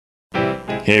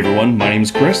Hey everyone, my name's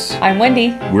Chris. I'm Wendy.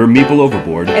 We're Meeple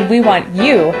Overboard. And we want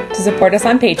you to support us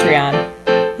on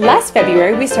Patreon. Last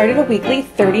February, we started a weekly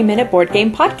 30-minute board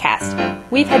game podcast.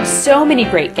 We've had so many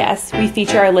great guests. We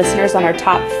feature our listeners on our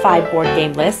top 5 board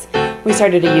game lists. We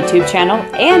started a YouTube channel,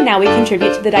 and now we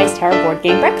contribute to the Dice Tower Board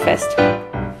Game Breakfast.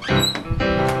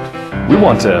 We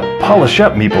want to polish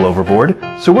up Meeple Overboard,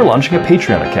 so we're launching a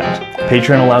Patreon account.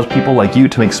 Patreon allows people like you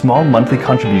to make small monthly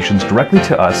contributions directly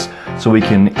to us so we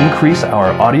can increase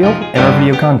our audio and our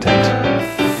video content.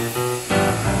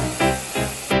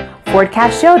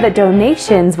 Forecasts show that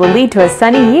donations will lead to a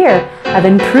sunny year of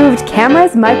improved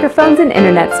cameras, microphones, and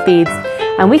internet speeds.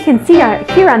 And we can see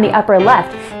here on the upper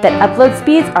left that upload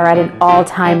speeds are at an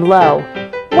all-time low.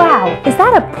 Wow, is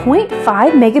that a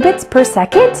 0.5 megabits per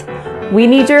second? We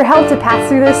need your help to pass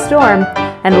through this storm,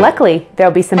 and luckily,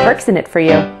 there'll be some perks in it for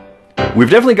you. We've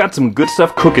definitely got some good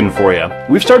stuff cooking for you.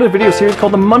 We've started a video series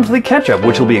called the Monthly Catch-Up,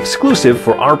 which will be exclusive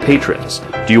for our patrons.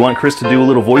 Do you want Chris to do a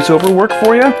little voiceover work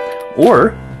for you?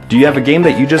 Or do you have a game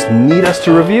that you just need us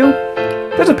to review?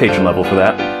 There's a patron level for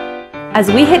that. As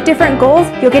we hit different goals,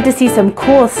 you'll get to see some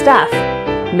cool stuff.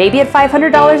 Maybe at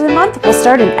 $500 a month, we'll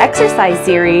start an exercise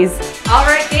series. All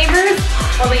right, gamers,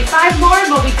 only 5 more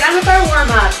and we'll be done with our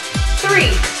warm-up. 3,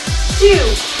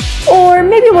 2... Or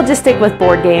maybe we'll just stick with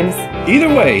board games. Either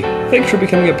way, thanks for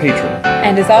becoming a patron.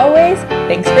 And as always,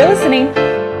 thanks for listening.